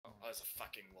as a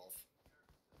fucking wolf.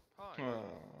 Hi. Oh,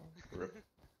 rip.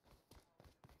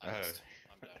 I missed.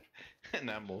 I'm dead. An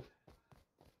animal.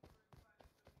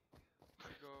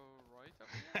 Go right up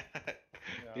here?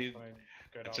 Yeah, Dude, fine.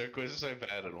 the joke was so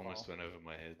bad it almost went over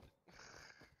my head.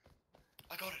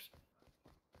 I got it.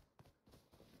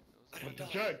 I It didn't The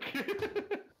die. joke!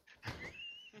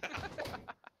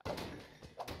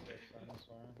 Yeah, it's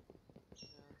fine.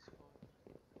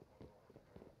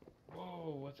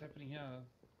 Whoa, what's happening here?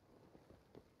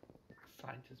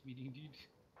 Scientist meeting, dude. Dude.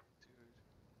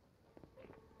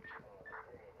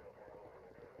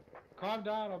 Calm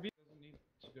down, I'll be. Doesn't need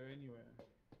to go anywhere.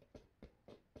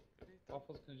 Really dumb.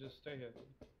 Waffles can just stay here.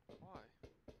 Why?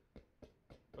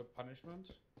 For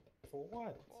punishment? For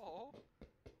what? Oh.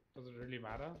 Does it really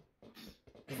matter?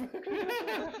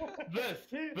 This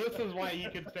is why he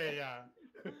can stay here.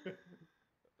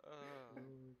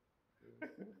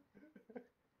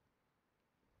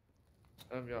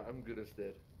 Yeah, I'm good as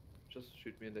dead. Just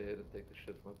shoot me in the head and take the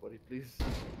shit from my body, please.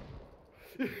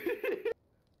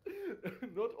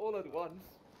 Not all at once.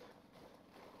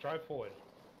 Drive forward.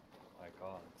 I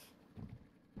can't.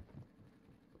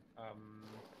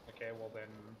 Okay, well then.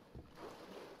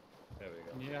 There we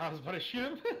go. Yeah, I was about to shoot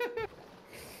him.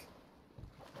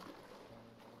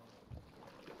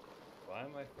 Why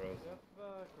am I frozen? You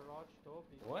have garage door,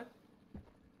 please. What?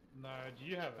 No, do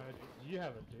you have it? Do you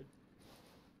have it, dude?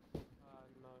 No.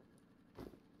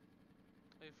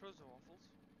 Are you frozen, Waffles?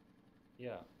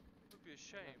 Yeah, It would be a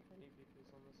shame. Any vehicles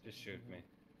on this just one? shoot me.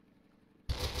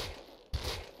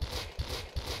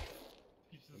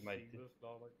 You just Am I see this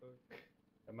now like that.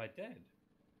 Am I dead?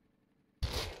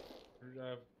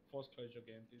 Force closure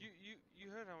game, dude. You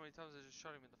heard how many times I just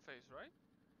shot him in the face, right?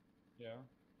 Yeah.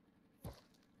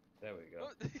 There we go.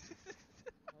 What? I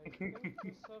think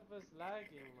the server's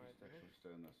lagging, my dude. Actually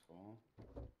doing this for.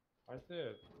 I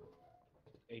did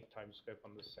 8 times scope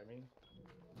on the semi.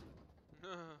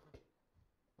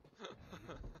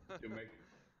 To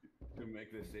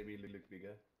make the semi look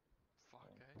bigger. Fuck,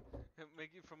 eh?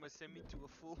 Make it from a semi to a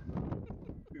full.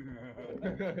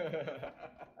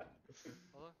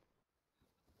 Hello?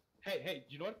 Hey,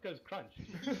 do you know what goes crunch?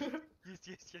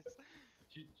 Yes.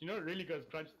 Do you know what really goes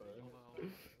crunch though? Hold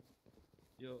on.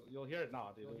 You'll hear it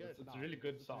now, dude. It's a really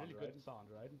good sound, right?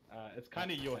 It's kind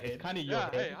of your head.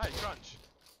 Hey, hi, crunch.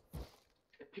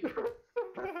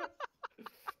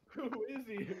 Who is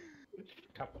he?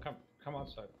 Come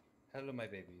outside. Hello, my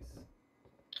babies.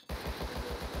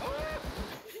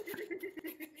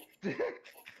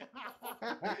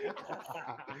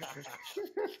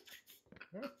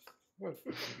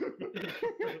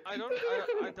 I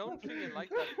don't think I like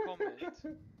that comment.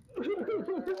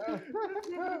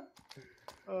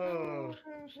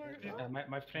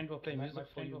 My friend will play music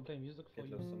for you. Get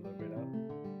lost on the radar.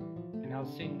 And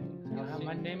I'll sing.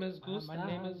 My name is Gustav.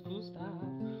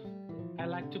 I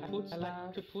like to put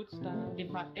stuff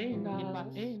in my anus. Oh my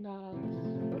god.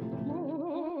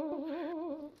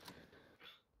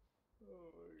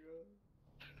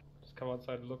 Just come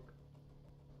outside and look.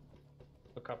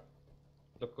 Look up.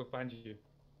 Look behind you.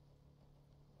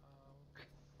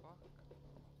 Fuck.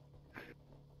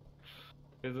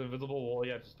 There's an invisible wall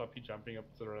here to stop you jumping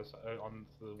up to the onto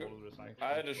the wall of the recycling.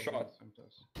 I had a shot.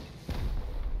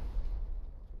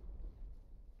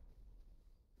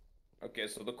 Okay,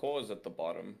 so the core is at the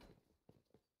bottom.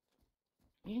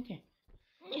 Yeah.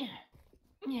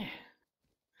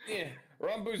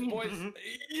 Run boost, boys!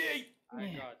 Yay!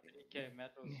 I got 3k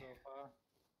metal so far.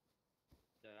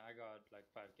 Yeah, I got like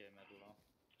 5k metal now.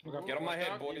 Get on my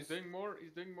head, boys. He's doing more.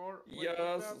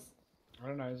 Yes. I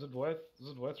don't know. Is it worth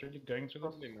really going through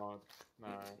this? Probably not. No.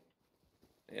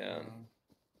 Yeah.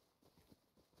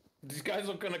 These guys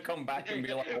are gonna come back and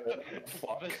be like, oh,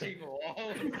 fuck. It's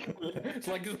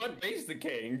like, it's not base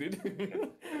decaying, dude.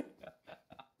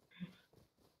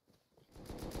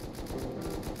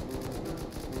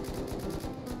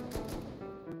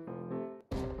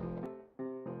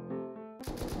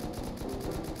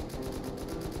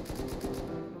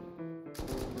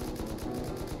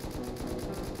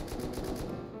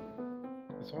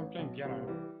 Is someone playing piano?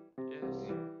 Yes.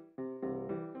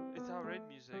 It's our red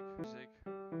music.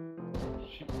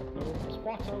 No,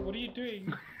 Spotter, what are you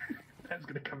doing? Man's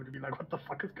gonna come and be like, what the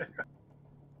fuck is going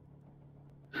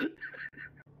on?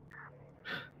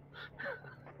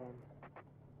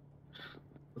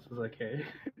 This is okay.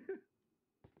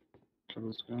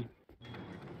 Let's go.